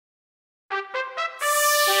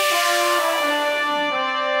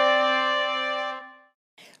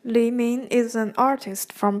Li Ming is an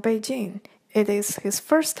artist from Beijing. It is his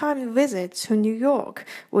first time visit to New York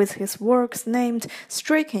with his works named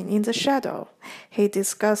Striking in the Shadow. He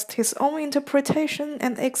discussed his own interpretation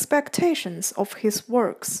and expectations of his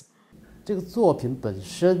works. 这个作品本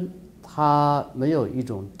身它没有一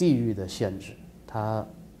种地域的限制，它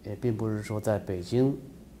也并不是说在北京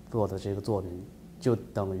做的这个作品就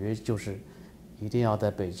等于就是一定要在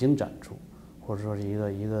北京展出，或者说是一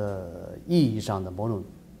个意义上的某种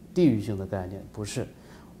地域性的概念，不是。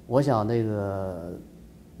我想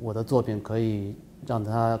我的作品可以让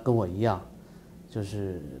它跟我一样，就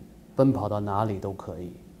是奔跑到哪里都可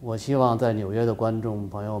以。我希望在纽约的观众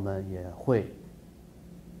朋友们也会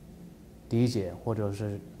理解或者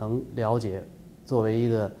是能了解，作为一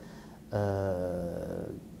个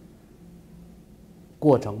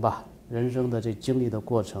过程吧，人生的这经历的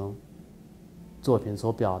过程，作品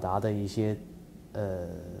所表达的一些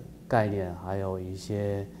概念，还有一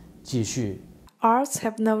些记叙。Arts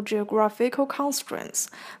have no geographical constraints.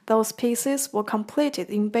 Those pieces were completed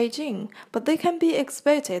in Beijing, but they can be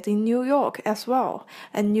exhibited in New York as well,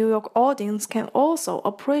 and New York audience can also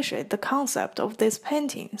appreciate the concept of these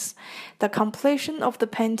paintings. The completion of the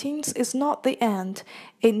paintings is not the end.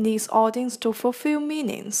 It needs audience to fulfill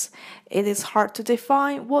meanings. It is hard to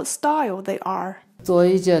define what style they are. 作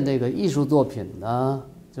为一件这个艺术作品呢，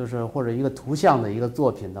就是或者一个图像的一个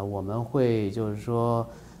作品呢，我们会就是说。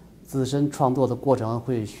自身创作的过程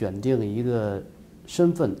会选定一个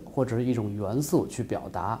身份或者是一种元素去表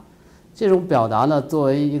达，这种表达呢，作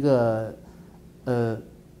为一个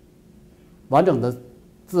完整的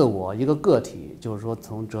自我一个个体，就是说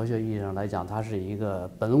从哲学意义上来讲，它是一个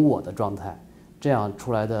本我的状态，这样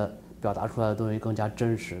出来的表达出来的东西更加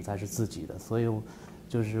真实，才是自己的。所以，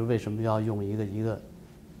就是为什么要用一个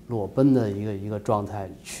裸奔的一个状态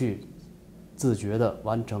去。自觉地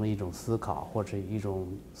完成一种思考或者一种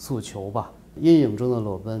诉求吧。阴影中的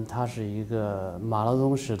裸奔，它是一个马拉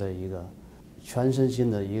松式的一个全身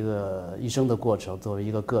心的一生的过程。作为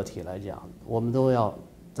一个个体来讲，我们都要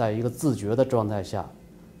在一个自觉的状态下，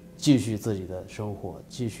继续自己的生活，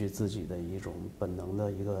继续自己的一种本能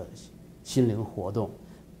的一个心灵活动。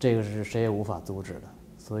这个是谁也无法阻止的。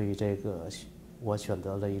所以我选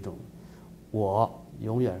择了一种，我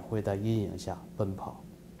永远会在阴影下奔跑。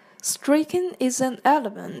Striking is an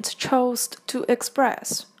element chosen to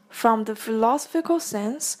express. From the philosophical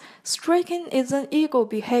sense, striking is an ego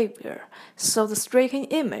behavior, so the striking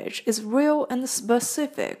image is real and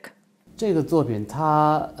specific. 这个作品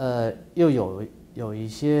它又有一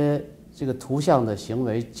些这个图像的行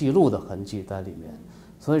为记录的痕迹在里面，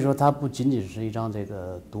所以说它不仅仅是一张这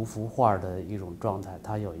个读幅画的一种状态，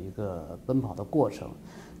它有一个奔跑的过程。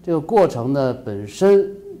这个过程呢本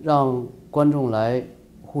身让观众来。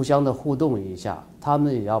互相的互动一下，他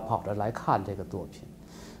们也要跑着来看这个作品，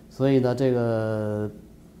所以呢，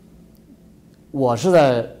我是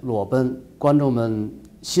在裸奔，观众们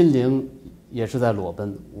心灵也是在裸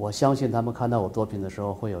奔。我相信他们看到我作品的时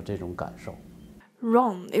候会有这种感受。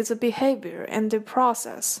Run is a behavior and a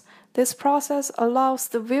process. This process allows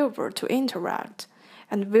the viewer to interact,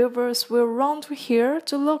 and viewers will run to here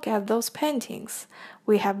to look at those paintings.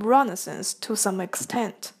 We have renaissance to some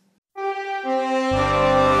extent.